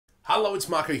Hello, it's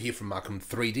Marco here from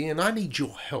Markom3D and I need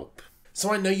your help.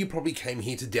 So I know you probably came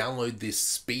here to download this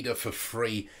speeder for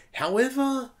free.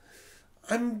 However,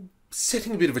 I'm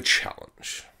setting a bit of a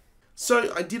challenge.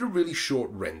 So I did a really short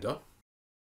render.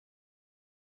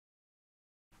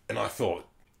 And I thought,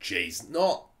 geez,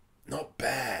 not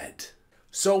bad.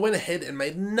 So I went ahead and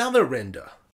made another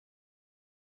render.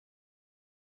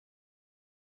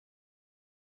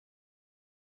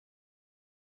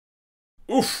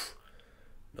 Oof,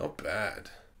 not bad.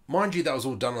 Mind you, that was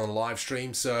all done on a live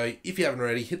stream, so if you haven't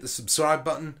already, hit the subscribe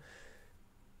button.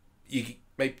 You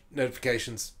make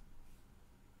notifications.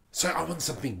 So I want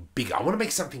something bigger. I want to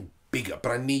make something bigger,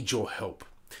 but I need your help.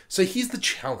 So here's the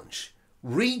challenge.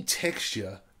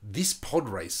 Retexture this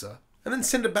Podracer and then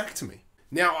send it back to me.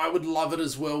 Now, I would love it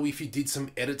as well if you did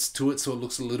some edits to it so it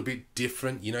looks a little bit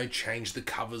different, you know, change the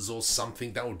covers or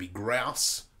something. That would be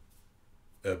grouse.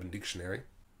 Urban Dictionary.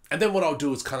 And then what I'll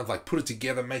do is kind of like put it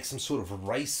together, make some sort of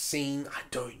race scene. I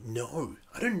don't know.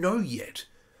 I don't know yet.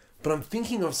 But I'm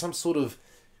thinking of some sort of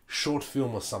short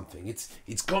film or something.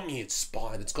 It's got me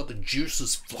inspired. It's got the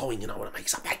juices flowing and I want to make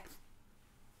something.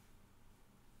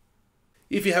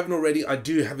 If you haven't already, I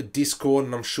do have a Discord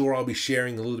and I'm sure I'll be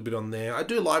sharing a little bit on there. I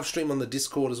do live stream on the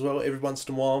Discord as well every once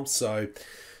in a while. So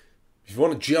if you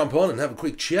want to jump on and have a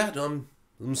quick chat, I'm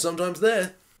sometimes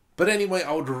there. But anyway,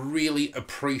 I would really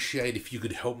appreciate if you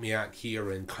could help me out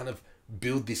here and kind of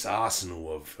build this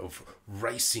arsenal of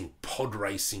racing, pod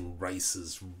racing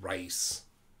races, race.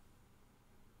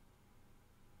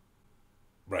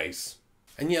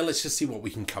 And yeah, let's just see what we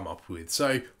can come up with.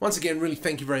 So once again, really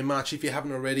thank you very much if you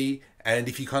haven't already. And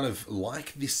if you kind of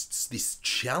like this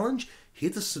challenge,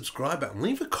 hit the subscribe button,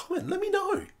 leave a comment, let me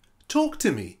know. Talk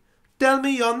to me. Tell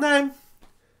me your name.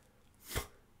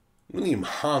 William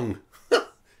Hung.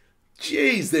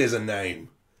 Jeez, there's a name.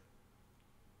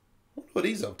 I wonder what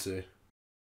he's up to.